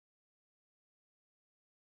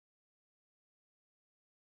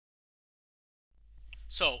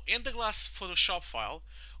So in the glass Photoshop file,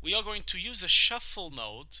 we are going to use a shuffle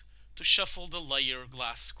node to shuffle the layer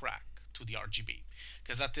glass crack to the RGB.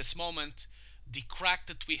 Because at this moment, the crack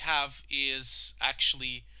that we have is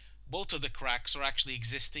actually, both of the cracks are actually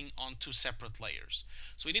existing on two separate layers.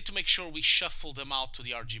 So we need to make sure we shuffle them out to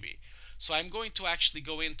the RGB. So I'm going to actually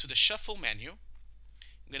go into the shuffle menu.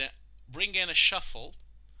 I'm going to bring in a shuffle.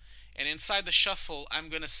 And inside the shuffle, I'm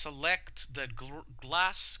going to select the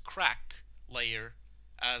glass crack layer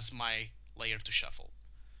as my layer to shuffle.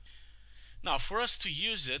 Now for us to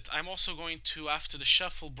use it, I'm also going to, after the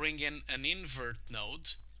shuffle, bring in an invert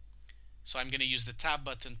node. So I'm going to use the tab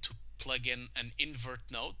button to plug in an invert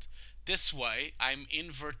node. This way I'm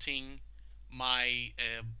inverting my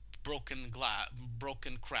broken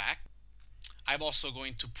crack. I'm also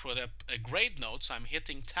going to put up a grade node, so I'm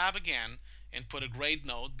hitting tab again and put a grade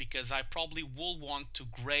node because I probably will want to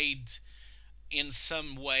grade in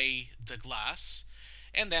some way the glass.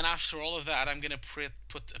 And then after all of that, I'm going to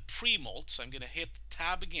put a pre-molt. So I'm going to hit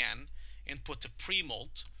tab again and put a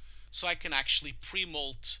pre-molt so I can actually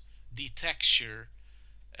pre-molt the texture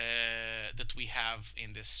that we have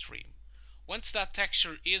in this stream. Once that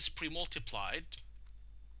texture is pre-multiplied,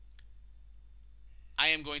 I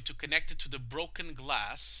am going to connect it to the broken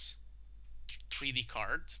glass 3D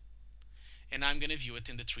card, and I'm going to view it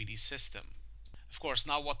in the 3D system. Of course,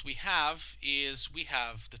 now what we have is we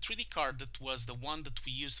have the 3D card that was the one that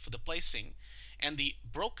we used for the placing, and the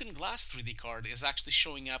broken glass 3D card is actually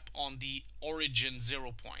showing up on the origin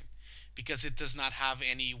 0 point because it does not have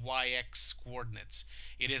any YX coordinates.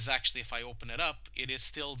 It is actually, if I open it up, it is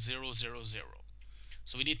still 0, 0, 0.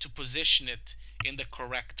 So we need to position it in the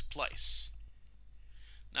correct place.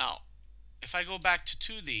 Now, if I go back to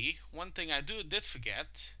 2D, one thing I did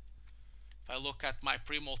forget, if I look at my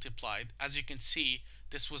pre-multiplied, as you can see,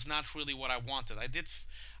 this was not really what I wanted. I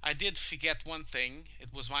did forget one thing.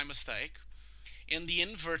 It was my mistake. In the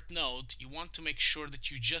invert node, you want to make sure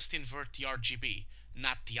that you just invert the RGB,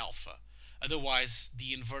 not the alpha. Otherwise,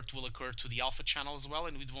 the invert will occur to the alpha channel as well,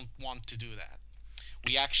 and we don't want to do that.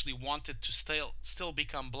 We actually want it to still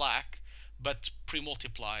become black, but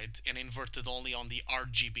pre-multiplied and inverted only on the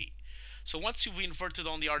RGB. So once you've inverted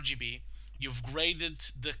on the RGB, you've graded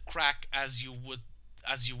the crack as you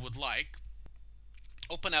would like.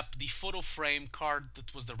 Open up the photo frame card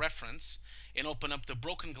that was the reference and open up the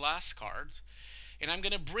broken glass card. And I'm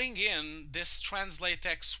going to bring in this translate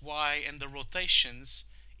X, Y, and the rotations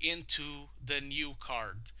into the new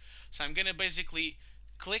card. So I'm going to basically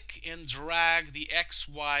click and drag the X,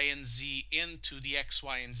 Y, and Z into the X,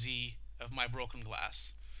 Y, and Z of my broken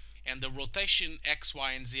glass. And the rotation X,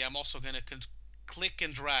 Y, and Z, I'm also going to click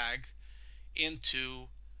and drag into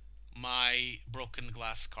my broken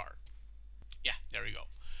glass card. Yeah, there we go.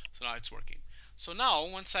 So now it's working. So now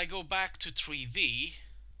once I go back to 3D,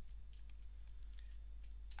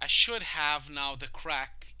 I should have now the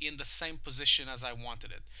crack in the same position as I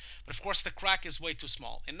wanted it. But of course the crack is way too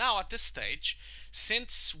small. And now at this stage,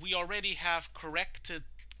 since we already have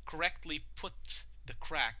correctly put the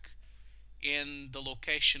crack in the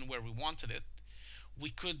location where we wanted it, we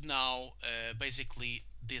could now basically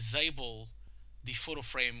disable the photo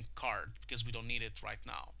frame card because we don't need it right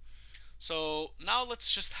now. So now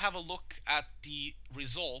let's just have a look at the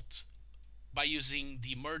result by using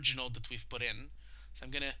the merge node that we've put in. So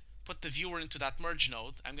I'm going to put the viewer into that merge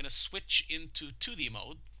node. I'm going to switch into 2D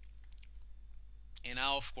mode. And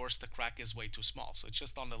now, of course, the crack is way too small. So it's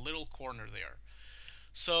just on the little corner there.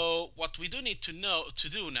 So what we do need to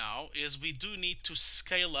do now is we do need to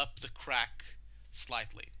scale up the crack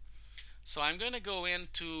slightly. So I'm going to go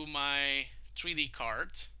into my 3D card.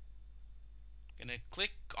 I'm going to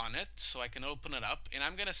click on it so I can open it up. And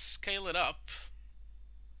I'm going to scale it up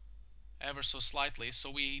ever so slightly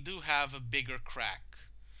so we do have a bigger crack.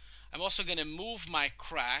 I'm also going to move my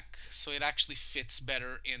crack so it actually fits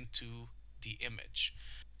better into the image.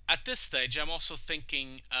 At this stage, I'm also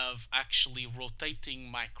thinking of actually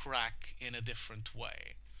rotating my crack in a different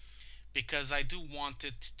way because I do want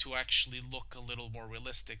it to actually look a little more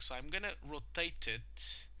realistic. So I'm going to rotate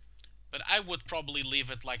it, but I would probably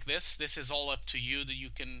leave it like this. This is all up to you. That you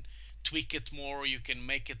can tweak it more, you can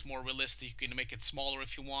make it more realistic, you can make it smaller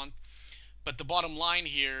if you want. But the bottom line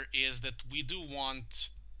here is that we do want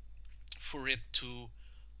for it to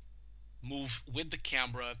move with the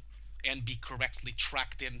camera and be correctly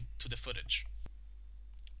tracked into the footage.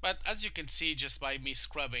 But as you can see, just by me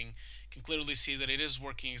scrubbing, you can clearly see that it is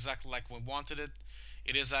working exactly like we wanted it.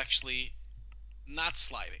 It is actually not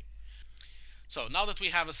sliding. So now that we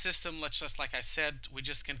have a system, let's just, like I said, we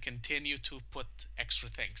just can continue to put extra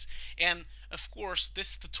things. And of course,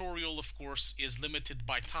 this tutorial, of course, is limited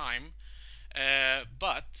by time.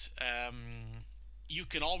 But you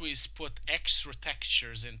can always put extra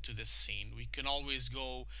textures into this scene. We can always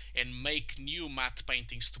go and make new matte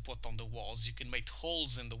paintings to put on the walls. You can make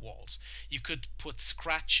holes in the walls. You could put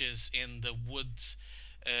scratches in the wood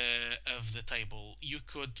of the table. You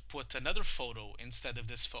could put another photo instead of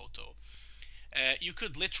this photo. You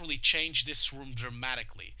could literally change this room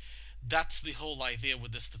dramatically. That's the whole idea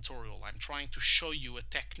with this tutorial. I'm trying to show you a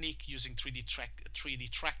technique using 3D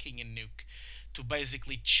tracking in Nuke to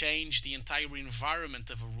basically change the entire environment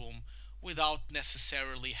of a room without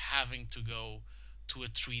necessarily having to go to a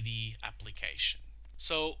 3D application.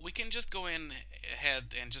 So we can just go in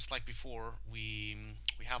ahead and just like before, we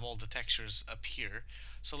have all the textures up here.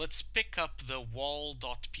 So let's pick up the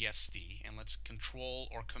wall.psd and let's control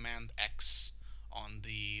or command X on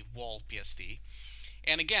the wall PSD.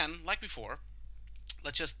 And again, like before,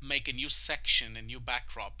 let's just make a new section, a new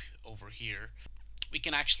backdrop over here. We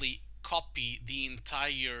can actually copy the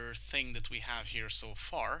entire thing that we have here so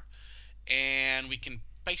far, and we can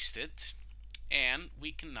paste it, and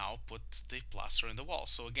we can now put the plaster in the wall.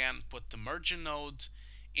 So again, put the merging node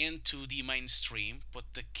into the main stream, put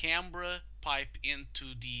the camera pipe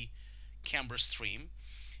into the camera stream,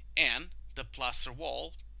 and the plaster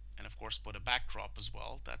wall, and of course put a backdrop as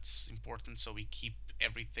well. That's important so we keep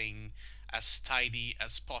everything as tidy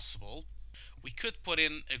as possible. We could put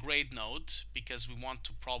in a grade node because we want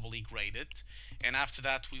to probably grade it, and after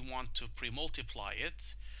that we want to pre-multiply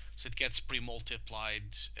it so it gets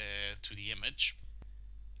pre-multiplied to the image.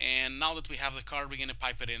 And now that we have the card, we're going to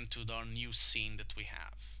pipe it into the new scene that we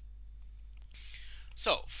have.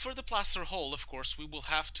 So for the plaster hole, of course, we will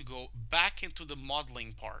have to go back into the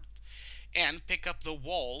modeling part and pick up the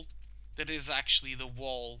wall that is actually the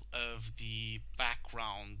wall of the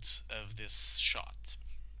background of this shot.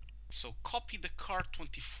 So copy the card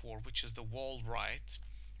 24, which is the wall right,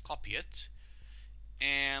 copy it,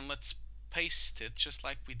 and let's paste it just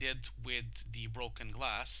like we did with the broken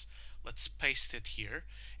glass. Let's paste it here,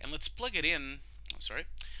 and let's plug it in,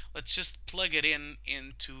 let's just plug it in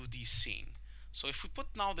into the scene. So if we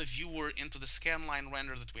put now the viewer into the scanline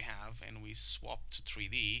render that we have, and we swap to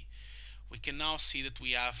 3D, we can now see that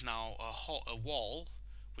we have now a wall,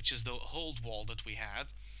 which is the old wall that we had.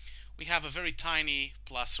 We have a very tiny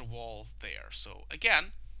plaster wall there. So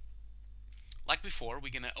again, like before, we're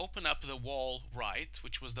going to open up the wall right,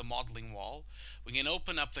 which was the modeling wall. We're going to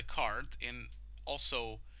open up the card and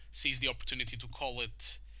also seize the opportunity to call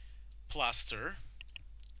it plaster.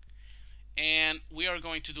 And we are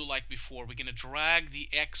going to do like before. We're going to drag the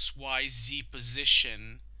XYZ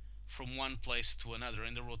position from one place to another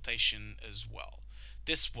in the rotation as well.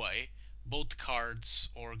 This way, both cards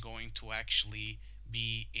are going to actually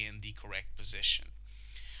be in the correct position.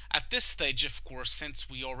 At this stage, of course, since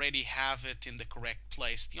we already have it in the correct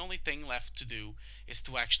place, the only thing left to do is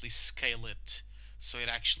to actually scale it so it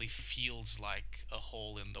actually feels like a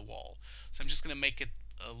hole in the wall. So I'm just going to make it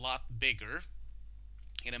a lot bigger.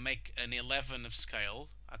 I'm going to make an 11 of scale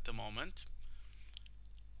at the moment.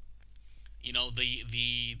 You know,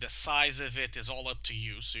 the size of it is all up to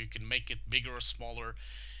you, so you can make it bigger or smaller.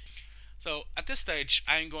 So at this stage,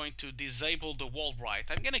 I'm going to disable the wall right.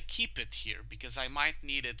 I'm going to keep it here because I might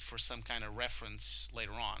need it for some kind of reference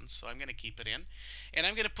later on. So I'm going to keep it in. And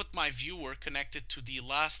I'm going to put my viewer connected to the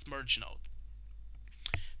last merge node.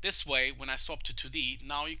 This way, when I swap to 2D,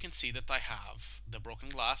 now you can see that I have the broken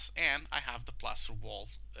glass and I have the plaster wall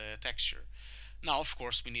texture. Now, of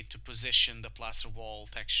course, we need to position the plaster wall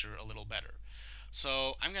texture a little better.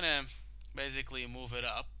 So I'm going to basically move it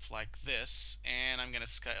up like this, and I'm going to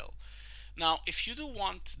scale. Now, if you do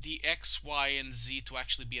want the X, Y, and Z to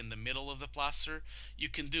actually be in the middle of the plaster, you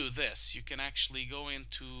can do this. You can actually go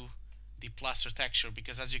into the plaster texture,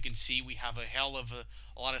 because as you can see, we have a hell of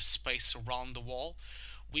a lot of space around the wall.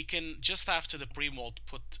 We can just after the pre-mold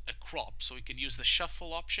put a crop. So we can use the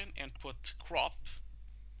shuffle option and put crop.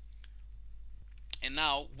 And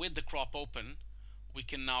now with the crop open, we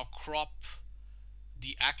can now crop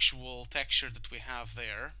the actual texture that we have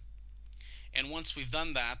there. And once we've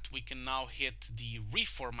done that, we can now hit the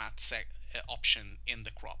reformat option in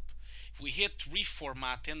the crop. If we hit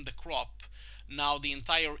reformat in the crop, now the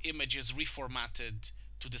entire image is reformatted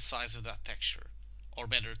to the size of that texture, or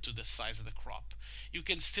better, to the size of the crop. You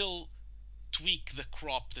can still tweak the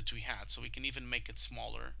crop that we had, so we can even make it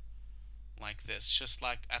smaller like this, just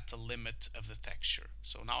like at the limit of the texture.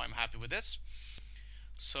 So now I'm happy with this.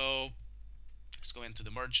 So let's go into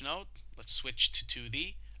the merge node. Let's switch to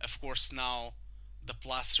 2D. Of course, now the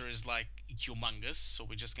plaster is like humongous, so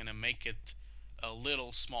we're just gonna make it a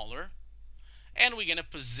little smaller, and we're gonna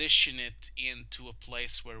position it into a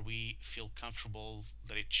place where we feel comfortable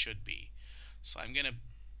that it should be. So I'm gonna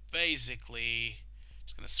basically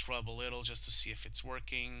just gonna scrub a little just to see if it's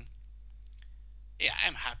working. Yeah,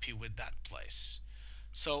 I'm happy with that place.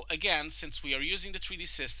 So again, since we are using the 3D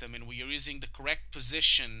system and we are using the correct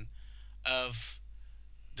position of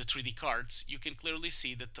the 3D cards, you can clearly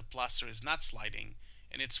see that the plaster is not sliding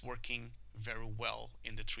and it's working very well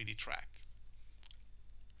in the 3D track.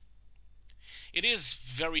 It is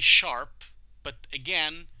very sharp, but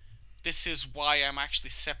again, this is why I'm actually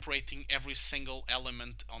separating every single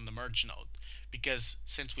element on the merge node, because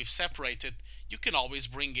since we've separated, you can always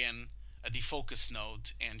bring in a defocus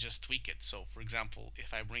node and just tweak it. So for example,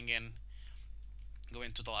 if I go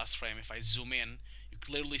into the last frame, if I zoom in, you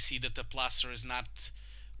clearly see that the plaster is not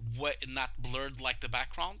blurred like the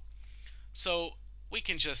background. So we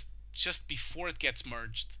can just before it gets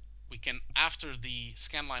merged, we can, after the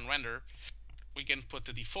scanline render, we can put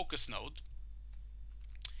the defocus node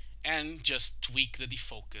and just tweak the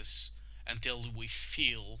defocus until we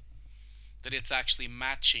feel that it's actually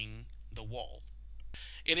matching the wall.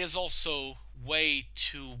 It is also way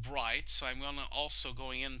too bright, so I'm gonna also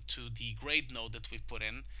go into the grade node that we put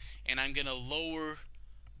in, and I'm gonna lower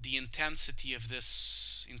the intensity of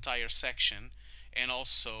this entire section and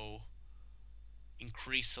also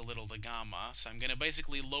increase a little the gamma. So I'm gonna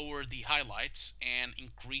basically lower the highlights and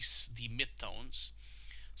increase the midtones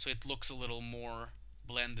so it looks a little more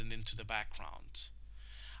blended into the background.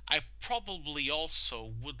 I probably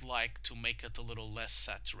also would like to make it a little less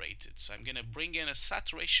saturated. So I'm going to bring in a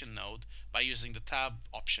saturation node by using the tab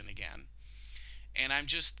option again. And I'm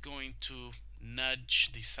just going to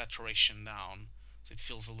nudge the saturation down so it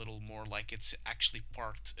feels a little more like it's actually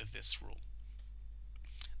part of this room.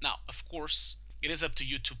 Now, of course, it is up to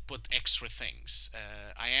you to put extra things.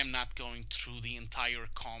 I am not going through the entire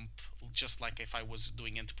comp just like if I was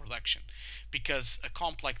doing into production, because a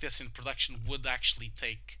comp like this in production would actually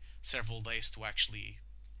take several days to actually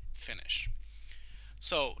finish.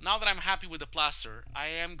 So now that I'm happy with the plaster, I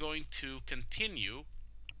am going to continue,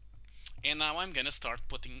 and now I'm going to start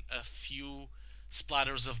putting a few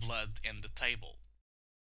splatters of blood in the table.